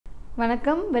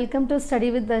வணக்கம் welcome to study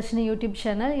with Dharshini YouTube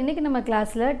channel. இன்றைக்கி நம்ம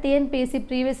கிளாஸில் TNPSC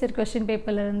previous year question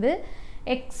பேப்பர்லேருந்து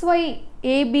XY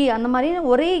AB அந்த மாதிரி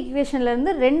ஒரே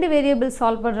ஈக்குவேஷன்லேருந்து ரெண்டு வேரியபிள்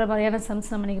சால்வ் பண்ணுற மாதிரியான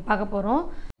சம்ஸ் நம்ம இன்றைக்கி பார்க்க போகிறோம்.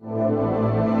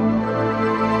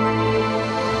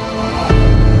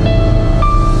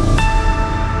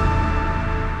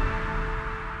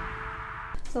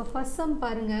 ஸோ ஃபர்ஸ்ட் சம்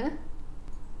பாருங்கள்.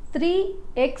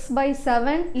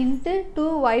 3x/7 ×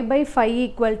 2y/5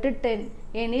 = 10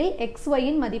 எனில்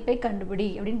xyயின் மதிப்பை கண்டுபிடி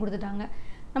அப்படின்னு கொடுத்துட்டாங்க.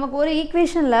 நமக்கு ஒரு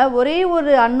ஈக்குவேஷனில் ஒரே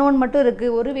ஒரு அன்னோன் மட்டும்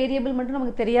இருக்குது, ஒரு வேரியபிள் மட்டும்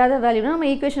நமக்கு தெரியாத வேல்யூனா நம்ம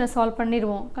ஈக்குவேஷனை சால்வ்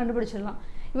பண்ணிடுவோம், கண்டுபிடிச்சிடலாம்.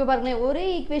 இப்போ பாருங்களேன், ஒரே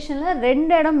ஈக்குவேஷனில்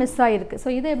ரெண்டு இடம் மிஸ் ஆகிருக்கு. ஸோ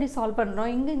இதை எப்படி சால்வ் பண்ணுறோம்?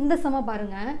 இங்கே இந்த சம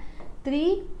பாருங்கள்,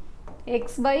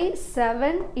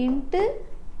 3x/7 ×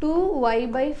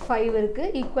 2y/5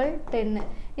 இருக்குது ஈக்குவல் 10.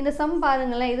 இந்த சம்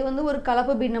பாருங்களேன், இது வந்து ஒரு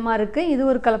கலப்பு பின்னமாக இருக்குது, இது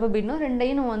ஒரு கலப்பு பின்னம்,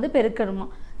 ரெண்டையும் நம்ம வந்து பெருக்கணுமா,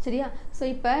 சரியா? ஸோ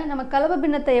இப்போ நம்ம கலப்பு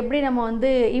பின்னத்தை எப்படி நம்ம வந்து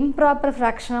இம்ப்ராப்பர்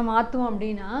ஃப்ராக்ஷனாக மாற்றுவோம்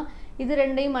அப்படின்னா, இது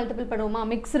ரெண்டையும் மல்டிபிள் பண்ணுவோமா,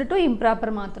 மிக்ஸ்டு டு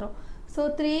இம்ப்ராப்பர் மாற்றுறோம். ஸோ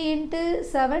 3 ×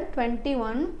 7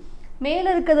 21, மேலே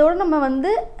இருக்கிறதோடு நம்ம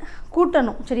வந்து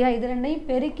கூட்டணும், சரியா? இது ரெண்டையும்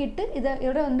பெருக்கிட்டு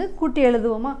இதோட வந்து கூட்டி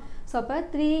எழுதுவோமா. ஸோ அப்போ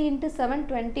 3 × 7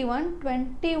 21,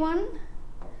 21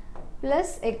 +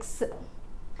 x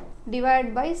 /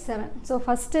 7. ஸோ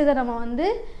ஃபஸ்ட்டு இதை நம்ம வந்து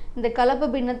இந்த கலப்பு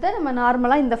பின்னத்தை நம்ம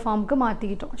நார்மலாக இந்த ஃபார்முக்கு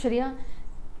மாற்றிக்கிட்டோம், சரியா?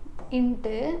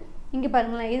 இன்ட்டு இங்கே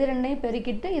பாருங்களேன், இது ரெண்டையும்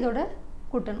பெருக்கிட்டு இதோட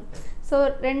கூட்டணும். ஸோ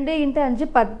 2 × 5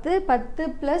 10, 10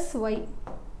 + y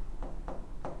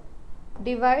 / 5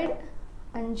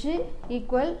 =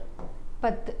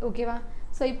 10, ஓகேவா?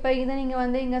 ஸோ இப்போ இதை நீங்கள்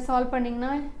வந்து இங்கே சால்வ்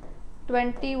பண்ணிங்கன்னா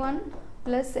 21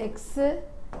 + x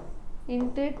 ×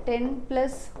 10 +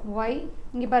 y.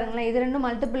 இங்கே பாருங்களேன், இது ரெண்டும்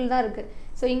மல்டிபிள் தான் இருக்குது.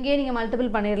 ஸோ இங்கேயே நீங்கள் மல்டிபிள்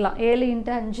பண்ணிடலாம். 7 ×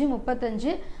 5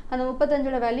 35, அந்த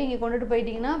 35ஓட வேல்யூ இங்கே கொண்டுட்டு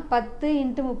போயிட்டிங்கன்னா 10 ×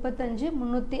 35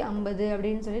 350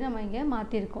 அப்படின்னு சொல்லி நம்ம இங்கே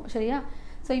மாற்றிருக்கோம், சரியா?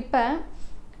 ஸோ இப்போ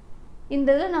இந்த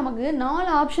இதில் நமக்கு 4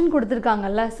 ஆப்ஷன்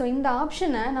கொடுத்துருக்காங்கல்ல. ஸோ இந்த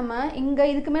ஆப்ஷனை நம்ம இங்கே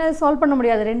இதுக்கு மேலே சால்வ் பண்ண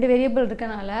முடியாது, ரெண்டு வேரியபிள்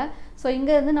இருக்கனால. ஸோ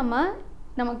இங்கே இருந்து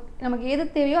நமக்கு எது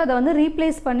தேவையோ அதை வந்து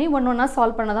ரீப்ளேஸ் பண்ணி ஒன்று ஒன்றா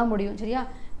சால்வ் பண்ண தான் முடியும், சரியா?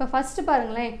 இப்போ ஃபஸ்ட்டு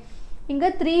பாருங்களேன், இங்கே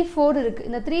 3 4 இருக்குது.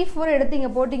 இந்த 3 4 எடுத்து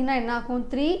இங்கே போட்டிங்கன்னா என்ன ஆகும்?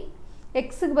 3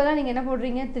 எக்ஸுக்கு பதிலாக நீங்கள் என்ன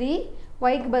போடுறீங்க? 3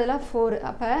 ஒய்க்கு பதிலாக 4.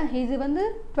 அப்போ இது வந்து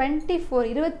 24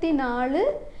 24.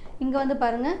 இங்கே வந்து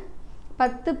பாருங்கள்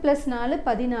 10 + 4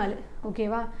 14,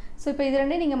 ஓகேவா? ஸோ இப்போ இது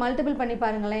ரெண்டையும் நீங்கள் மல்டிபிள் பண்ணி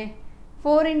பாருங்களேன்.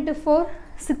 4 × 4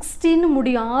 16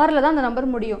 முடியும், 6ல் தான் அந்த நம்பர்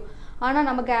முடியும். ஆனால்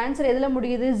நமக்கு ஆன்சர் எதில்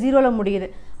முடியுது? 0ல் முடியுது.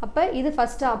 அப்போ இது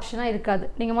ஃபஸ்ட்டு ஆப்ஷனாக இருக்காது.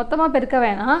 நீங்கள் மொத்தமாக பெருக்க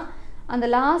வேணாம், அந்த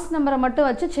லாஸ்ட் நம்பரை மட்டும்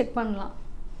வச்சு செக் பண்ணலாம்.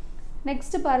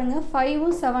 நெக்ஸ்ட்டு பாருங்கள்,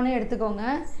 5ம் 7ம் எடுத்துக்கோங்க.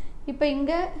 இப்போ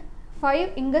இங்கே 5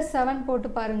 இங்கே 7 போட்டு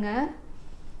பாருங்கள்.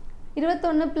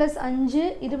 21 + 5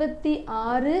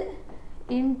 26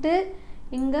 இன்ட்டு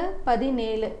இங்கே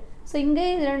 17. ஸோ இங்கே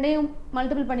இது ரெண்டையும்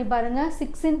மல்டிபிள் பண்ணி பாருங்கள்.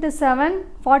 6 × 7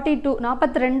 42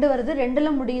 42 வருது,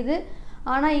 2ல் முடியுது.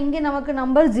 ஆனால் இங்கே நமக்கு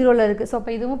நம்பர் 0ல் இருக்குது. ஸோ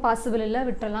அப்போ இதுவும் பாசிபிள் இல்லை,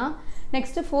 விட்டுறலாம்.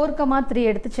 நெக்ஸ்ட்டு 4,3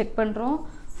 எடுத்து செக் பண்ணுறோம்.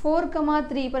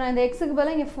 4,3 இப்போ நான் இந்த எக்ஸுக்கு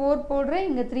பதிலாக இங்கே 4 போடுறேன்,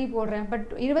 இங்கே 3 போடுறேன். பட்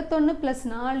 21 +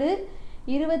 4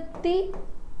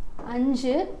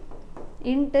 25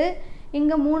 இன்ட்டு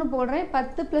இங்கே 3 போடுறேன்,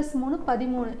 10 + 3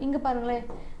 13. இங்கே பாருங்களேன்,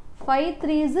 5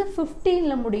 3s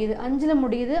 15ல் முடியுது, 5ல்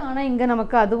முடியுது. ஆனால் இங்கே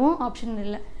நமக்கு அதுவும் ஆப்ஷன்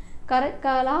இல்லை.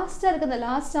 லாஸ்ட்டாக இருக்க அந்த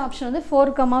லாஸ்ட் ஆப்ஷன் வந்து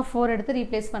 4,4 எடுத்து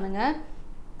ரீப்ளேஸ் பண்ணுங்கள்.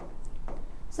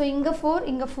 ஸோ இங்கே 4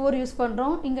 இங்கே 4 யூஸ்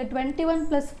பண்ணுறோம். இங்கே 21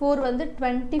 + 4 வந்து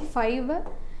 25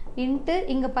 இன்ட்டு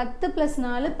இங்கே 10 +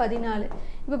 4 14.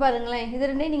 இப்போ பாருங்களேன், இது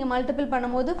ரெண்டையும் நீங்கள் மல்டிபிள்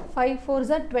பண்ணும்போது 5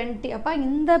 4s 20. அப்போ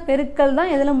இந்த பெருக்கல்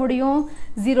தான் எதில் முடியும்?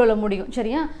 0ல் முடியும்,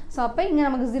 சரியா? ஸோ அப்போ இங்கே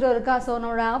நமக்கு 0 இருக்கா? ஸோ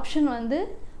நம்மளோட ஆப்ஷன் வந்து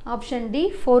option D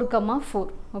 4,4,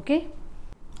 okay.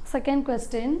 Second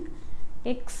question,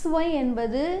 xy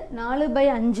என்பது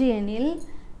 4/5 எனில்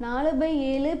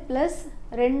 4/7 +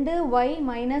 2y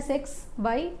 - x /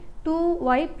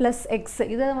 2y + x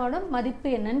இதோட மதிப்பு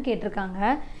என்னன்னு கேட்டிருக்காங்க.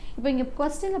 இப்போ இங்கே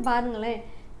கொஸ்டினில் பாருங்களேன்,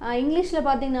 இங்கிலீஷில்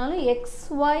பார்த்தீங்கன்னாலும்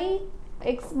x/y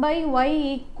 =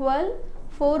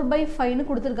 4/5ன்னு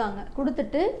கொடுத்துருக்காங்க.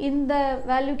 கொடுத்துட்டு இந்த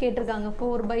வேல்யூ கேட்டிருக்காங்க,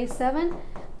 4/7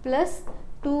 +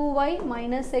 2y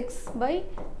 - x /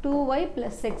 2y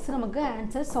 + x. நமக்கு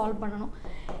ஆன்சர் சால்வ் பண்ணணும்.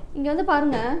 இங்கே வந்து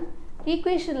பாருங்கள்,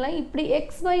 ஈக்குவேஷனில் இப்படி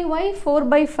x/y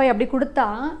 4/5 அப்படி கொடுத்தா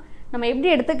நம்ம எப்படி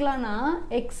எடுத்துக்கலாம்னா,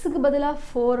 எக்ஸுக்கு பதிலாக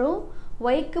 4ம்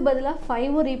ஒய்க்கு பதிலாக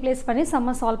 5ம் ரீப்ளேஸ் பண்ணி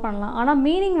சம்ம சால்வ் பண்ணலாம். ஆனால்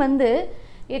மீனிங் வந்து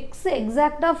எக்ஸ்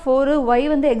எக்ஸாக்டாக 4, ஒய்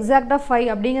வந்து எக்ஸாக்டாக 5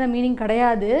 அப்படிங்கிற மீனிங்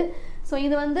கிடையாது. ஸோ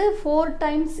இது வந்து 4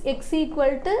 டைம்ஸ் x =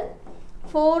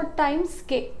 4 டைம்ஸ்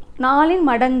k, 4ன்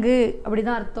மடங்கு அப்படி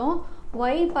தான் அர்த்தம்.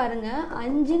 ஒய் பாருங்கள்,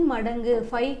 5ன் மடங்கு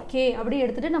 5k அப்படி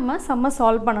எடுத்துகிட்டு நம்ம சம்ம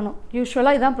சால்வ் பண்ணணும்.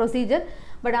 யூஸ்வலாக இதுதான் ப்ரொசீஜர்.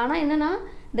 பட் ஆனால் என்னென்னா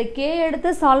இந்த k எடுத்து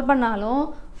சால்வ் பண்ணாலும்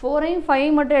 4ஐயும் 5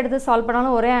 மட்டும் எடுத்து சால்வ்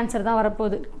பண்ணாலும் ஒரே ஆன்சர் தான்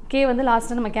வரப்போகுது. k வந்து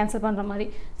லாஸ்ட்டில் நம்ம கேன்சல் பண்ணுற மாதிரி.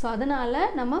 ஸோ அதனால்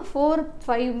நம்ம 4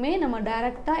 5மே நம்ம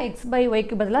டேரெக்டாக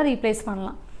x/yக்கு பதிலாக ரீப்ளேஸ்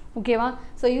பண்ணலாம். ஓகேவா?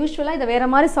 ஸோ யூஸ்வலாக இதை வேறு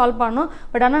மாதிரி சால்வ் பண்ணணும்.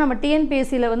 பட் ஆனால் நம்ம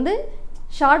டிஎன்பிஎஸ்சியில் வந்து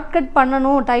ஷார்ட்கட்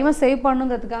பண்ணணும், டைமை சேவ்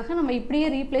பண்ணணுங்கிறதுக்காக நம்ம இப்படியே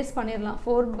ரீப்ளேஸ் பண்ணிடலாம்.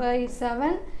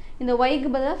 4/7 இந்த yக்கு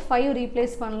பதிலாக 5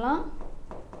 ரீப்ளேஸ் பண்ணலாம்,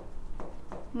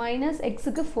 மைனஸ்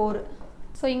எக்ஸுக்கு 4.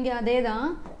 ஸோ இங்கே அதே தான்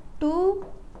 2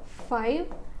 5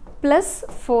 ப்ளஸ்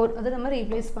 4 அது நம்ம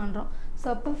ரீப்ளேஸ் பண்ணுறோம். ஸோ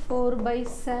அப்போ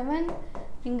 4/7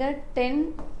 இங்கே 10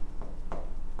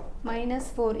 மைனஸ்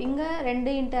 4 இங்கே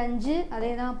 2 × 5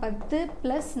 அதே தான் 10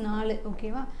 ப்ளஸ் 4.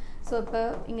 ஓகேவா? ஸோ இப்போ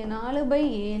இங்கே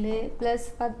 4/7 ப்ளஸ்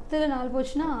 10 4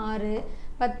 போச்சுன்னா 6,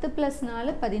 10 ப்ளஸ்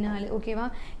 4 14. ஓகேவா?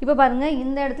 இப்போ பாருங்கள்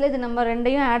இந்த இடத்துல இது நம்ம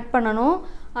ரெண்டையும் ஆட் பண்ணணும்.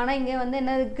 ஆனால் இங்கே வந்து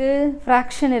என்ன இருக்குது,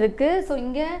 ஃப்ராக்ஷன் இருக்குது. ஸோ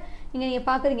இங்கே நீங்கள்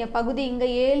பார்க்குறீங்க பகுதி இங்கே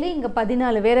 7 இங்கே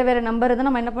 14 வேறு நம்பர் தான்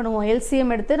நம்ம என்ன பண்ணுவோம்,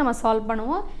 எல்சிஎம் எடுத்து நம்ம சால்வ்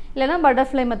பண்ணுவோம், இல்லைனா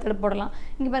பட்டர்ஃப்ளை மெத்தட் போடலாம்.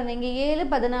 இங்கே பாருங்கள் இங்கே 7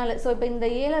 14. ஸோ இப்போ இந்த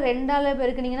 7 2ஆல்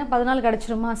பெருக்குனீங்கன்னா 14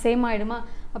 கிடச்சிருமா, சேம் ஆகிடுமா?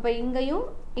 அப்போ இங்கேயும்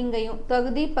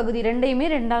பகுதி ரெண்டையுமே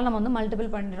 2ஆல் நம்ம வந்து மல்டிபிள்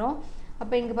பண்ணிடுறோம்.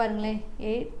 அப்போ இங்கே பாருங்களேன்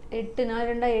 8 4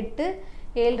 2 8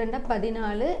 7 2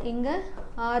 14 இங்கே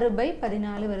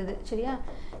 6/14 வருது. சரியா?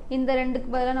 இந்த ரெண்டுக்கு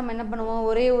பதிலாக நம்ம என்ன பண்ணுவோம்,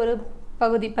 ஒரே ஒரு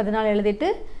பகுதி 14 எழுதிட்டு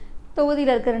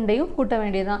தொகுதியில் இருக்க ரெண்டையும் கூட்ட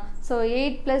வேண்டியதுதான். ஸோ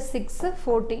 8 + 6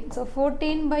 14. So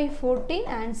 14/14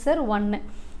 answer 1.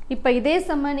 இப்போ இதே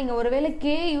சம்ம நீங்கள் ஒருவேளை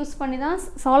k யூஸ் பண்ணி தான்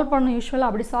சால்வ் பண்ணணும். யூஸ்வலாக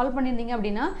அப்படி சால்வ் பண்ணியிருந்தீங்க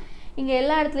அப்படின்னா இங்கே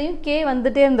எல்லா இடத்துலையும் k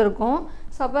வந்துகிட்டே இருந்திருக்கும்.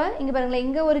 ஸோ அப்போ இங்கே பாருங்களேன்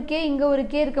இங்கே ஒரு k இங்கே ஒரு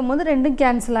k இருக்கும் போது ரெண்டும்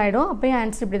கேன்சல் ஆகிடும். அப்போயும்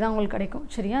ஆன்சர் இப்படி தான் உங்களுக்கு கிடைக்கும்.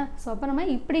 சரியா? ஸோ அப்போ நம்ம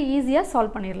இப்படி ஈஸியாக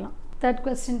சால்வ் பண்ணிடலாம். தேர்ட்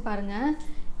கொஸ்டின் பாருங்கள்.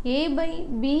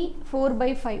 a/b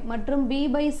 4/5 மற்றும்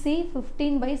b/c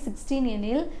 15/16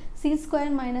 எனில் c² -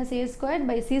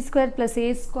 a² c²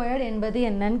 + a² என்பது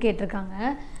என்னன்னு கேட்டிருக்காங்க.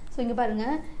 ஸோ இங்கே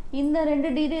பாருங்கள் இந்த ரெண்டு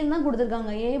டீட்டெயில் தான்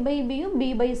கொடுத்துருக்காங்க, a/bயும்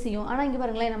b/cயும். ஆனால் இங்கே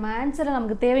பாருங்களேன் நம்ம ஆன்சரில்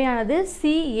நமக்கு தேவையானது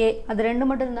CA, அது ரெண்டு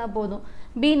மட்டும் இருந்தால் போதும்,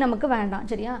 b நமக்கு வேண்டாம்.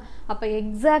 சரியா? அப்போ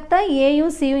எக்ஸாக்டாக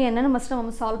ஏயும் சியும் என்னென்னு ஃபஸ்ட்டு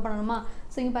நம்ம சால்வ் பண்ணணுமா?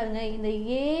 ஸோ இங்கே பாருங்கள் இந்த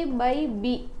a/b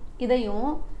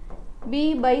இதையும்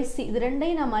b/c இது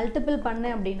ரெண்டையும் நான் மல்டிபிள்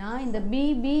பண்ணேன் அப்படின்னா இந்த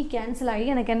b கேன்சல் ஆகி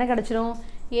எனக்கு என்ன கிடச்சிரும்,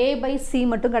 a/c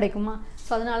மட்டும் கிடைக்குமா?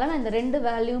 ஸோ அதனால் நான் இந்த ரெண்டு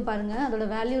வேல்யூவும் பாருங்கள், அதோட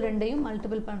வேல்யூ ரெண்டையும்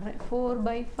மல்டிபிள் பண்ணுறேன்.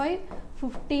 4/5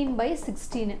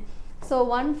 15/16. So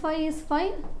 1 5 is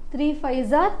 5, 3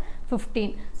 5s are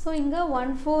 15. So இங்கே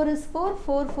 1 4 is 4,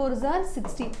 4 4s are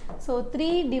 16. ஸோ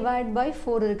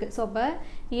 3/4 இருக்குது. ஸோ அப்போ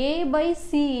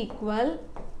a/c =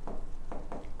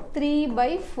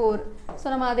 3/4. ஸோ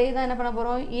நம்ம அதே தான் என்ன பண்ண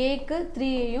போகிறோம், ஏக்கு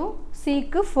 3ஐயும்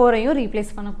சிக்கு 4ஐயும்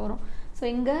ரீப்ளேஸ் பண்ண போகிறோம். ஸோ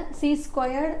இங்கே c²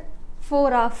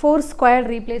 4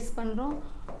 ரீப்ளேஸ் பண்ணுறோம்,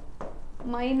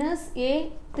 மைனஸ் a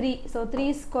 3. ஸோ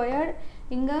 3²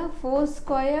 இங்கே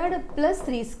 4² +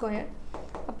 3².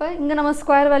 அப்போ இங்கே நம்ம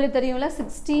ஸ்கொயர் வேல்யூ தெரியும்ல,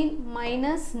 16 -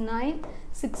 9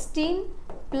 16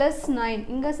 + 9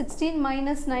 இங்கே 16 -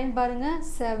 9 பாருங்கள்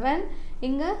 7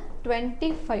 இங்கே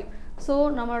 25. ஸோ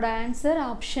நம்மளோட ஆன்சர்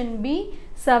ஆப்ஷன் பி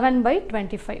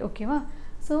 7/25. ஓகேவா?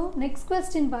 ஸோ நெக்ஸ்ட்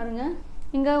கொஸ்டின் பாருங்கள்.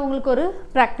 இங்கே உங்களுக்கு ஒரு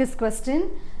ப்ராக்டிஸ் கொஸ்டின்.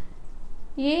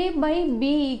 a/b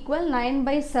 =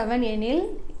 9/7 எனில்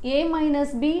a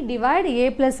 - b divide a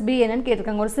 + b என்னன்னு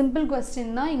கேட்டிருக்காங்க. ஒரு சிம்பிள்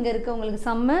கொஸ்டின் தான். இங்கே இருக்க உங்களுக்கு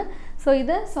சம்மு. ஸோ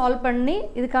இதை சால்வ் பண்ணி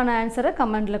இதுக்கான ஆன்சரை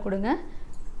கமெண்டில் கொடுங்க.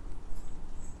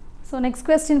 ஸோ நெக்ஸ்ட்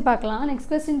கொஸ்டின் பார்க்கலாம்.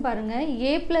 நெக்ஸ்ட் கொஸ்டின் பாருங்கள்.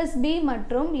 a + b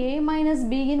மற்றும் a -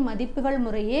 b இன் மதிப்புகள்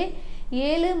முறையே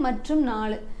 7 மற்றும்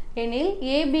 4 எனில்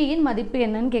ab-இன் மதிப்பு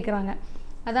என்னன்னு கேட்குறாங்க.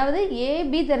 அதாவது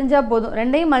ab தெரிஞ்சால் போதும்,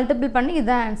 ரெண்டையும் மல்டிபிள் பண்ணி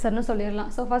இதான் ஆன்சர்னு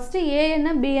சொல்லிடலாம். ஸோ ஃபஸ்ட்டு a என்ன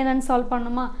b என்னன்னு சால்வ்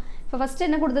பண்ணணுமா? இப்போ ஃபஸ்ட்டு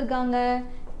என்ன கொடுத்துருக்காங்க,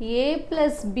 a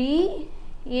 + b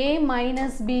a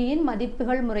 - b-இன்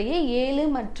மதிப்புகள் முறையே 7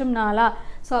 மற்றும் 4.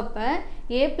 ஸோ அப்போ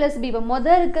a + b இப்போ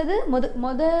இருக்கிறது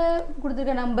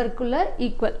கொடுத்துருக்க நம்பருக்குள்ள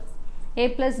equal, a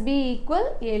 + b =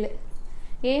 7,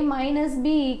 a - b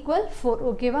 = 4.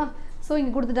 ஓகேவா? ஸோ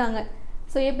இங்கே கொடுத்துட்டாங்க.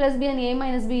 So a + b and a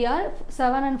 - b are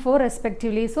 7 and 4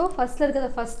 respectively. So ஃபஸ்ட்டில் இருக்கிறத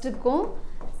ஃபஸ்ட்டுக்கும்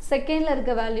செகண்டில்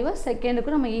இருக்க வேல்யூவை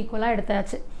செகண்டுக்கும் நம்ம ஈக்குவலாக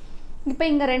எடுத்தாச்சு. இப்போ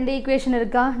இங்கே ரெண்டு ஈக்குவேஷன்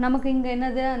இருக்கா, நமக்கு இங்கே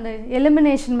என்னது, அந்த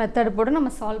எலிமினேஷன் மெத்தட் போட்டு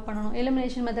நம்ம சால்வ் பண்ணணும்.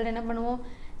 எலிமினேஷன் மெத்தட் என்ன பண்ணுவோம்,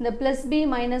 இந்த +b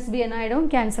 - b என்ன ஆகிடும்,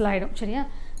 கேன்சல் ஆகிடும். சரியா?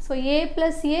 ஸோ a +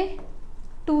 a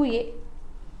 2a,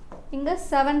 இங்கே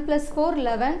 7 + 4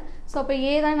 11. ஸோ அப்போ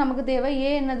a தான் நமக்கு தேவை.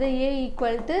 a என்னது, a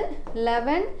 =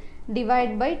 11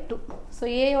 / 2. ஸோ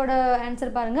ஏயோட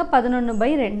ஆன்சர் பாருங்கள்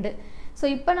 11/2. ஸோ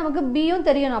இப்போ நமக்கு பியும்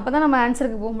தெரியணும், அப்போ தான் நம்ம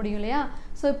ஆன்சருக்கு போக முடியும் இல்லையா?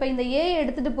 ஸோ இப்போ இந்த ஏ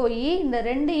எடுத்துகிட்டு போய் இந்த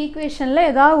ரெண்டு ஈக்குவேஷனில்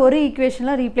ஏதாவது ஒரு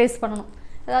ஈக்குவேஷனில் ரீப்ளேஸ் பண்ணணும்.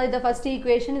 அதாவது இதை ஃபஸ்ட்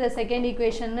ஈக்குவேஷன் இதை செகண்ட்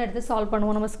ஈக்குவேஷன் எடுத்து சால்வ்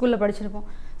பண்ணுவோம், நம்ம ஸ்கூலில் படிச்சிருப்போம்.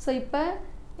 ஸோ இப்போ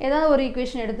ஏதாவது ஒரு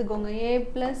ஈக்குவேஷன் எடுத்துக்கோங்க. a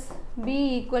 + b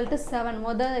 = 7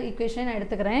 முதல் ஈக்குவேஷன் நான்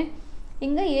எடுத்துக்கிறேன்.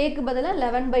 இங்கே ஏக்கு பதிலாக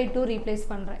 11/2 ரீப்ளேஸ்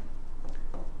பண்ணுறேன்.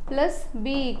 Plus b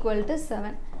 =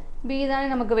 7. b தானே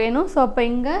நமக்கு வேணும். ஸோ அப்போ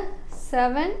இங்கே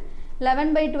 7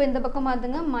 11/2 இந்த பக்கம்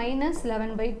மாற்றுங்க,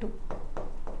 -11/2.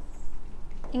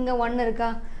 இங்கே 1 இருக்கா?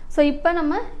 ஸோ இப்போ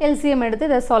நம்ம எல்சிஎம் எடுத்து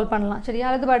இதை சால்வ் பண்ணலாம். சரியா?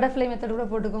 அல்லது பட்டர்ஃப்ளை மெத்தட் கூட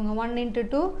போட்டுக்கோங்க. 1 ×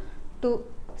 2 2,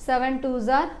 7 2s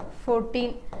are 14,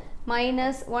 -1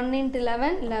 ×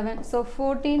 11 11. ஸோ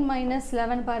 14 -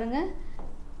 11 பாருங்கள்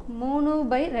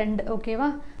 3/2. ஓகேவா?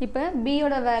 இப்போ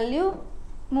பியோட வேல்யூ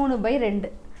 3/2.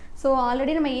 ஸோ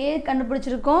ஆல்ரெடி நம்ம ஏ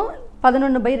கண்டுபிடிச்சிருக்கோம்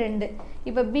 11/2.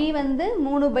 இப்போ பி வந்து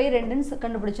 3/2ன்னு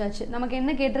கண்டுபிடிச்சாச்சு. நமக்கு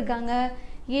என்ன கேட்டிருக்காங்க?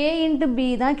 a × b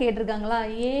தான் கேட்டிருக்காங்களா?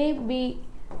 ab.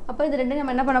 அப்போ இது ரெண்டு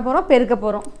நம்ம என்ன பண்ண போகிறோம்? பெருக்க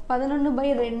போகிறோம்.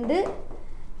 11/2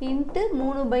 ×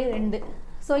 3/2.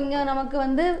 ஸோ இங்கே நமக்கு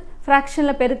வந்து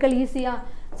ஃப்ராக்ஷனில் பெருக்கல் ஈஸியாக.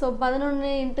 ஸோ 11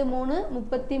 × 3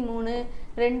 33,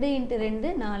 2 ×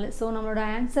 2 4. ஸோ நம்மளோட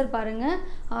ஆன்சர் பாருங்கள்,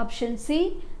 option C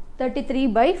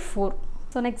 33/4.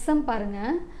 So next sum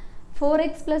பாருங்கள்.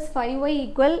 4x + 5y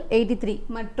 = 83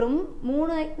 மற்றும்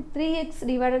 3x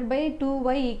 /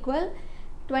 2y =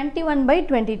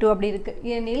 21/22 அப்படி இருக்குது.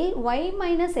 எனில் y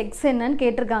 - x என்னன்னு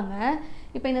கேட்டிருக்காங்க.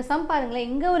 இப்போ இந்த சம் பாருங்களேன்,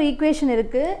 இங்கே ஒரு ஈக்குவேஷன்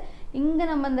இருக்குது, இங்கே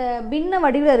நம்ம இந்த பின்ன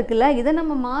வடிவில் இருக்குல்ல, இதை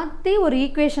நம்ம மாற்றி ஒரு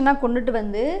ஈக்குவேஷனாக கொண்டுட்டு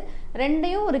வந்து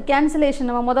ரெண்டையும் ஒரு கேன்சலேஷன்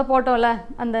நம்ம போட்டோம்ல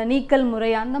அந்த நீக்கல்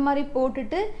முறை, அந்த மாதிரி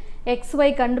போட்டுட்டு xy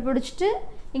கண்டுபிடிச்சிட்டு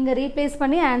இங்கே ரீப்ளேஸ்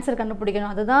பண்ணி ஆன்சர்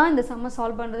கண்டுபிடிக்கணும். அதுதான் இந்த சம்மை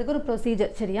சால்வ் பண்ணுறதுக்கு ஒரு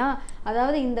ப்ரொசீஜர். சரியா?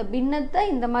 அதாவது இந்த பின்னத்தை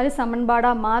இந்த மாதிரி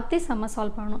சமன்பாடாக மாற்றி சம்மை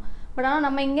சால்வ் பண்ணணும். பட் ஆனால்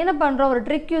நம்ம இங்கே என்ன பண்ணுறோம்? ஒரு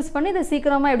ட்ரிக் யூஸ் பண்ணி இதை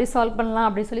சீக்கிரமாக எப்படி சால்வ் பண்ணலாம்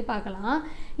அப்படின்னு சொல்லி பார்க்கலாம்.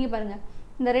 இங்கே பாருங்கள்,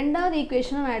 இந்த ரெண்டாவது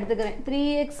ஈக்குவேஷனை நான் எடுத்துக்கிறேன்.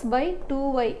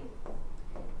 3x/2y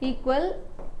 =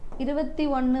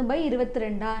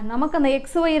 21/22. நமக்கு அந்த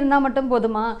xy இருந்தால் மட்டும்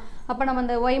போதுமா? அப்போ நம்ம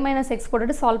அந்த y - x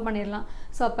போட்டுட்டு சால்வ் பண்ணிடலாம்.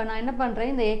 ஸோ அப்போ நான் என்ன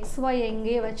பண்ணுறேன், இந்த xy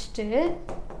எங்கேயே வச்சுட்டு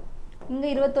இங்கே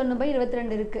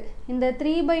 21/22 இருக்குது. இந்த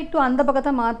 3/2 அந்த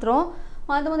பக்கத்தை மாற்றும்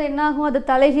போது என்ன ஆகும்? அது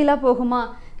தலைகீழாக போகுமா?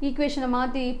 ஈக்குவேஷனை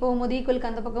மாற்றி போகும்போது ஈக்குவலுக்கு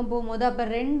அந்த பக்கம் போகும்போது அப்போ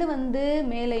 2 வந்து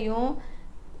மேலேயும்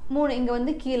 3 இங்கே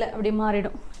வந்து கீழே அப்படி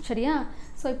மாறிடும். சரியா?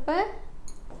 ஸோ இப்போ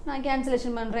நான்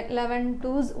கேன்சலேஷன் பண்ணுறேன். 11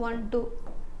 2s 1 2,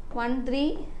 1 3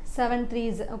 7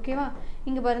 3s. ஓகேவா?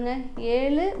 இங்கே பாருங்கள்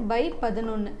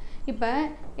 7/11. இப்போ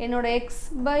என்னோட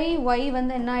x/y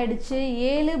வந்து என்ன ஆயிடுச்சு?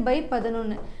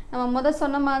 7/11. நம்ம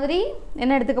சொன்ன மாதிரி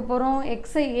என்ன எடுத்துக்க போகிறோம்?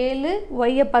 x-ஐ 7,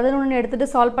 y-ஐ 11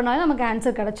 எடுத்துகிட்டு சால்வ் பண்ணாலும் நமக்கு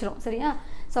ஆன்சர் கிடச்சிரும். சரியா?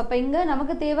 ஸோ அப்போ இங்கே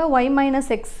நமக்கு தேவை y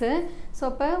 - x. ஸோ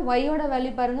அப்போ y-ஓட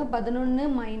வேல்யூ பாருங்கள்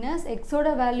 11 - x-ஓட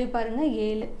வேல்யூ பாருங்கள்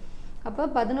 7. அப்போ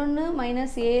 11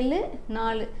 - 7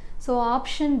 4. ஸோ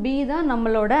ஆப்ஷன் பி தான்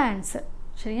நம்மளோட ஆன்சர்.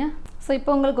 சரியா? ஸோ இப்போ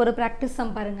உங்களுக்கு ஒரு ப்ராக்டிஸ்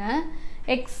சம் பாருங்கள்.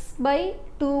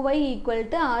 x/2y =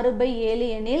 6/7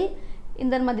 எனில்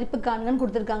இந்த மதிப்பு காண்கன்னு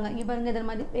கொடுத்துருக்காங்க. இங்கே பாருங்கள், இதன்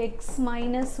மதிப்பு x -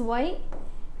 y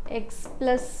x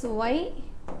 + y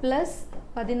 +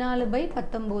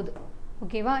 14/19.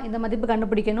 ஓகேவா? இந்த மதிப்பு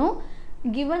கண்டுபிடிக்கணும்.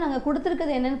 கிவன் அங்கே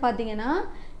கொடுத்துருக்கிறது என்னன்னு பார்த்தீங்கன்னா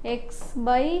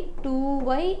x/2y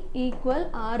 =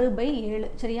 6/7.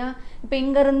 சரியா? இப்போ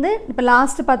இங்கேருந்து இப்போ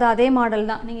லாஸ்ட்டு பார்த்தா அதே மாடல்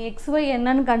தான். நீங்கள் xy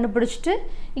என்னன்னு கண்டுபிடிச்சிட்டு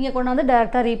இங்கே கொண்டாந்து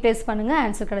டேரெக்டாக ரீப்ளேஸ் பண்ணுங்கள்,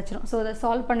 ஆன்சர் கிடச்சிரும். ஸோ அதை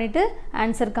சால்வ் பண்ணிவிட்டு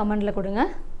ஆன்சர் கமெண்டில் கொடுங்க.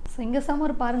 ஸோ இங்கே சம்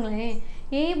ஒரு பாருங்களேன்,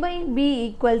 a/b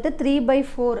 =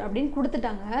 3/4 அப்படின்னு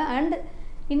கொடுத்துட்டாங்க. அண்ட்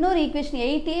இன்னொரு ஈக்குவேஷன்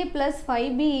 8a +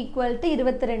 5b =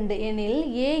 22 எனில்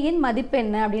ஏயின் மதிப்பு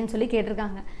என்ன அப்படின்னு சொல்லி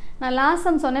கேட்டிருக்காங்க. நான் லாஸ்ட்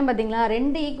சம் சொன்னேன் பார்த்தீங்களா,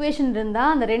 2 ஈக்குவேஷன்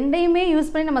இருந்தால் அந்த ரெண்டையுமே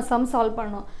யூஸ் பண்ணி நம்ம சம் சால்வ்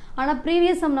பண்ணோம். ஆனால்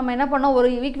ப்ரீவியஸ் சம் நம்ம என்ன பண்ணோம்? ஒரு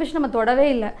ஈக்குவேஷன் நம்ம தொடவே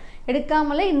இல்லை,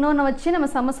 எடுக்காமலே இன்னொன்று வச்சு நம்ம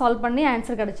சம்மை சால்வ் பண்ணி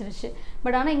ஆன்சர் கிடச்சிருச்சு.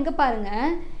 பட் ஆனால் இங்கே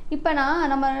பாருங்கள், இப்போ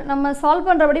நம்ம சால்வ்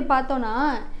பண்ணுறபடி பார்த்தோன்னா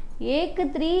ஏக்கு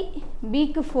 3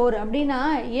 பிக்கு 4 அப்படின்னா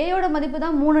ஏயோட மதிப்பு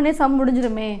தான் 3னே சம்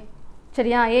முடிஞ்சிருமே.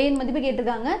 சரியா? ஏயின் மதிப்பு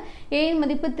கேட்டிருக்காங்க, ஏயின்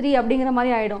மதிப்பு 3 அப்படிங்கிற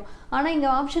மாதிரி ஆகிடும். ஆனால் இங்கே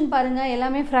ஆப்ஷன் பாருங்கள்,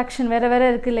 எல்லாமே ஃப்ராக்ஷன் வேறு வேறு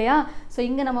இருக்குது இல்லையா? ஸோ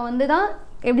இங்கே நம்ம வந்து தான்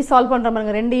எப்படி சால்வ் பண்ணுற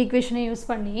பாருங்க, 2 ஈக்குவேஷனையும் யூஸ்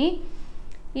பண்ணி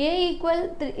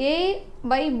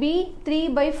a/b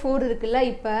 3/4 இருக்குல்ல.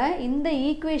 இப்போ இந்த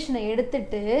ஈக்குவேஷனை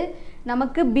எடுத்துட்டு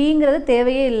நமக்கு பிங்கிறது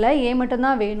தேவையே இல்லை, ஏ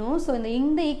மட்டும்தான் வேணும். ஸோ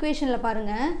இந்த ஈக்குவேஷனில்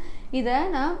பாருங்கள், இதை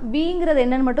நான் பிங்கிறது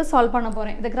என்னன்னு மட்டும் சால்வ் பண்ண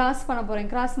போகிறேன். இதை கிராஸ் பண்ண போகிறேன்.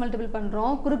 கிராஸ் மல்டிபிள்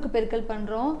பண்ணுறோம், குறுக்கு பெருக்கல்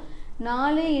பண்ணுறோம்.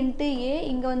 4 × a,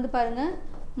 இங்கே வந்து பாருங்கள்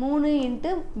 3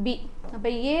 × b. அப்போ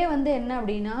a வந்து என்ன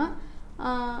அப்படின்னா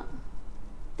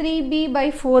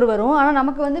 3b/4 வரும். ஆனால்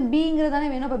நமக்கு வந்து பிங்கிறது தானே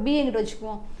வேணும். அப்போ b எங்கிட்ட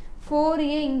வச்சுக்குவோம்.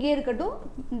 4a இங்கே இருக்கட்டும்,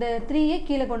 இந்த 3a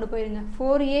கீழே கொண்டு போயிருங்க.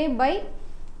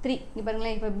 4a/3. இங்கே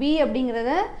பாருங்களேன், இப்போ b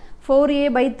அப்படிங்கிறத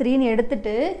 4a/3ன்னு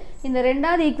எடுத்துட்டு இந்த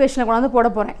ரெண்டாவது ஈக்குவேஷனை கொண்டாந்து போட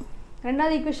போகிறேன்.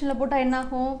 ரெண்டாவது ஈக்குவேஷனில் போட்டால்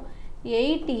என்னாகும்?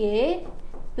 8a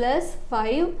 +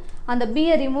 5. அந்த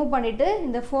பியை ரிமூவ் பண்ணிவிட்டு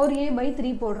இந்த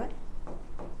 4a/3 போடுறேன்.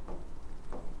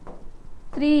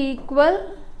 3 ஈக்குவல்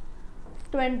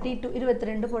 22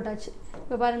 22 போட்டாச்சு.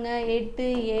 இப்போ பாருங்கள்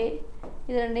 8a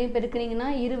இது ரெண்டையும் பெருக்குனீங்கன்னா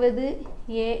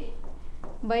 20a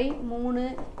by 3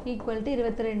 ஈக்குவல் டு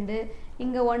 22.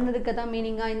 இங்கே 1 இருக்க தான்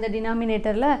மீனிங்காக இந்த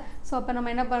டினாமினேட்டரில். ஸோ அப்போ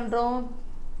நம்ம என்ன பண்ணுறோம்,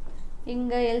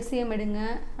 இங்கே எல்சிஎம் எடுங்க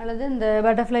அல்லது இந்த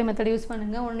பட்டர்ஃப்ளை மெத்தட் யூஸ்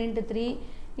பண்ணுங்கள். 1 × 3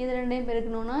 இது ரெண்டையும்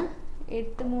பெருக்கணுன்னா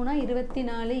 8 3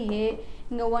 24a.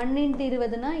 இங்கே 1 ×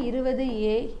 20னா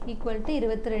 20a ஈக்குவல் டு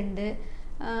 22.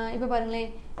 இப்போ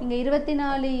பாருங்களேன், இங்கே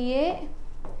 24a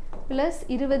ப்ளஸ்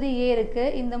 20a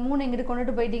இருக்குது. இந்த 3 எங்கிட்ட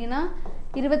கொண்டுட்டு போயிட்டீங்கன்னா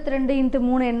 22 ×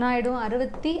 3 என்ன ஆகிடும்,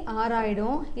 66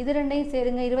 ஆகிடும். இது ரெண்டையும்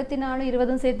சேருங்க, 24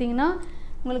 20 சேர்த்திங்கன்னா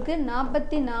உங்களுக்கு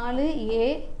 44a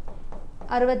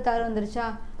 66 வந்துருச்சா.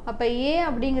 அப்போ a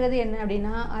அப்படிங்கிறது என்ன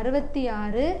அப்படின்னா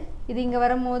 66. இது இங்கே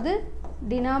வரும்போது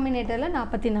டினாமினேட்டரில்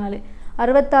 44,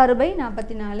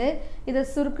 66/44. இதை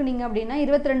சுருக்குனிங்க அப்படின்னா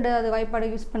 22வது வாய்ப்பாடு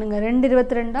யூஸ் பண்ணுங்கள். 2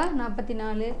 22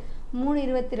 44, 3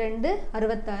 22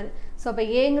 66. ஸோ அப்போ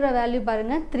ஏங்கிற வேல்யூ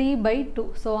பாருங்கள் 3/2.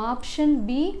 ஸோ ஆப்ஷன்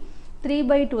பி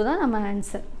 3/2 தான் நம்ம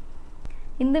ஆன்சர்.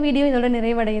 இந்த வீடியோ இதோட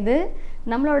நிறைவடையுது.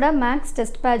 நம்மளோட மேக்ஸ்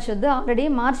டெஸ்ட் பேட்ச் வந்து ஆல்ரெடி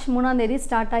மார்ச் 3ஆம் தேதி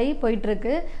ஸ்டார்ட் ஆகி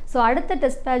போயிட்டுருக்கு. ஸோ அடுத்த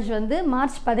டெஸ்ட் பேட்ச் வந்து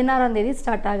மார்ச் 16ஆம் தேதி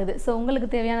ஸ்டார்ட் ஆகுது. ஸோ உங்களுக்கு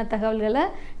தேவையான தகவல்களை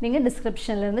நீங்கள்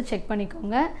டிஸ்கிரிப்ஷன்லேருந்து செக்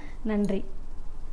பண்ணிக்கோங்க. நன்றி.